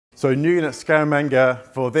So new in at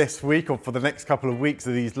Scaramanga for this week or for the next couple of weeks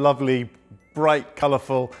are these lovely, bright,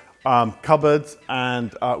 colourful cupboards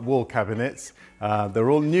and wall cabinets.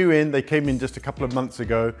 They're all new in, they came in just a couple of months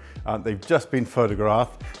ago. They've just been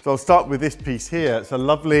photographed. So I'll start with this piece here. It's a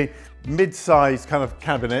lovely mid-sized kind of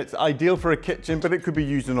cabinet, ideal for a kitchen, but it could be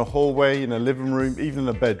used in a hallway, in a living room, even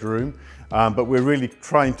in a bedroom. But we're really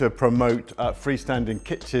trying to promote freestanding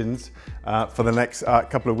kitchens for the next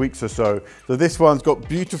couple of weeks or so. So this one's got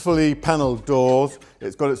beautifully panelled doors.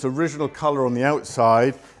 It's got its original colour on the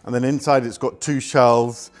outside, and then inside it's got two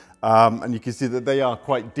shelves. And you can see that they are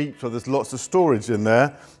quite deep, so there's lots of storage in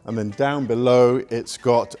there. And then down below, it's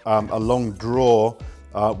got a long drawer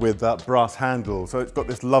with brass handles. So it's got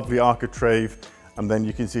this lovely architrave, and then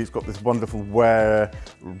you can see it's got this wonderful wear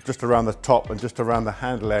just around the top and just around the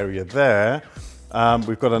handle area there.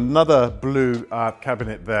 We've got another blue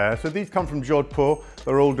cabinet there. So these come from Jodhpur.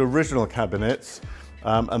 They're old original cabinets,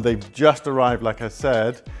 and they've just arrived, like I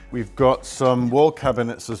said. We've got some wall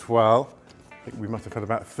cabinets as well. I think we must have had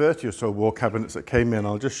about 30 or so wall cabinets that came in.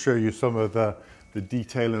 I'll just show you some of the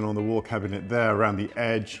detailing on the wall cabinet there around the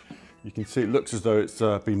edge. You can see it looks as though it's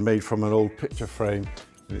been made from an old picture frame.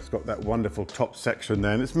 And it's got that wonderful top section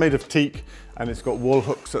there. And it's made of teak, and it's got wall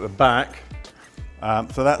hooks at the back.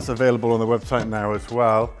 So that's available on the website now as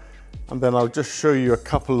well. And then I'll just show you a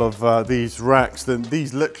couple of these racks.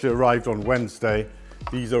 These literally arrived on Wednesday.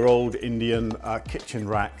 These are old Indian kitchen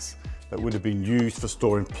racks that would have been used for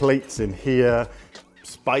storing plates in here,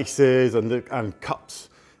 spices and cups.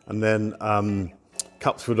 And then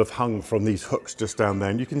cups would have hung from these hooks just down there.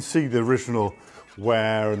 And you can see the original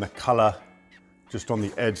wear and the colour just on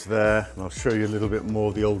the edge there. And I'll show you a little bit more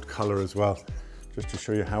of the old colour as well, just to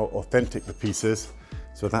show you how authentic the piece is.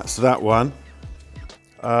 So that's that one.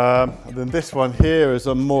 And then this one here is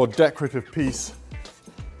a more decorative piece.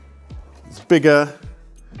 It's bigger,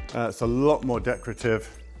 it's a lot more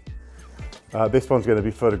decorative. This one's going to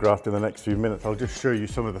be photographed in the next few minutes. I'll just show you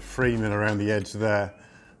some of the framing around the edge there.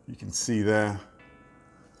 You can see there,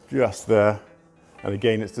 just there. And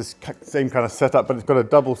again, it's this same kind of setup, but it's got a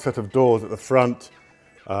double set of doors at the front,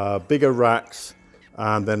 bigger racks,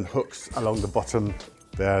 and then hooks along the bottom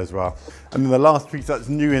there as well. And then the last piece that's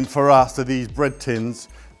new in for us are these bread tins.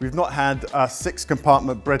 We've not had 6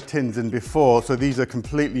 compartment bread tins in before, so these are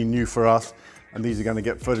completely new for us. And these are going to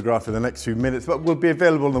get photographed in the next few minutes, but will be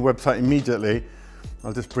available on the website immediately.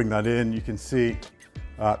 I'll just bring that in. You can see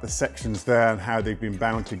the sections there and how they've been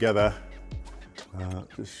bound together.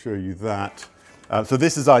 Just show you that. So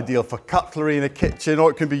this is ideal for cutlery in a kitchen,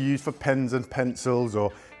 or it can be used for pens and pencils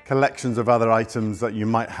or collections of other items that you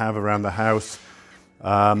might have around the house.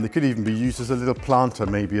 They could even be used as a little planter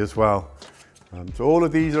maybe as well. So all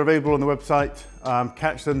of these are available on the website.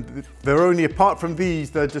 Catch them. They're only, apart from these,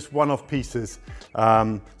 they're just one-off pieces.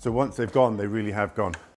 So once they've gone, they really have gone.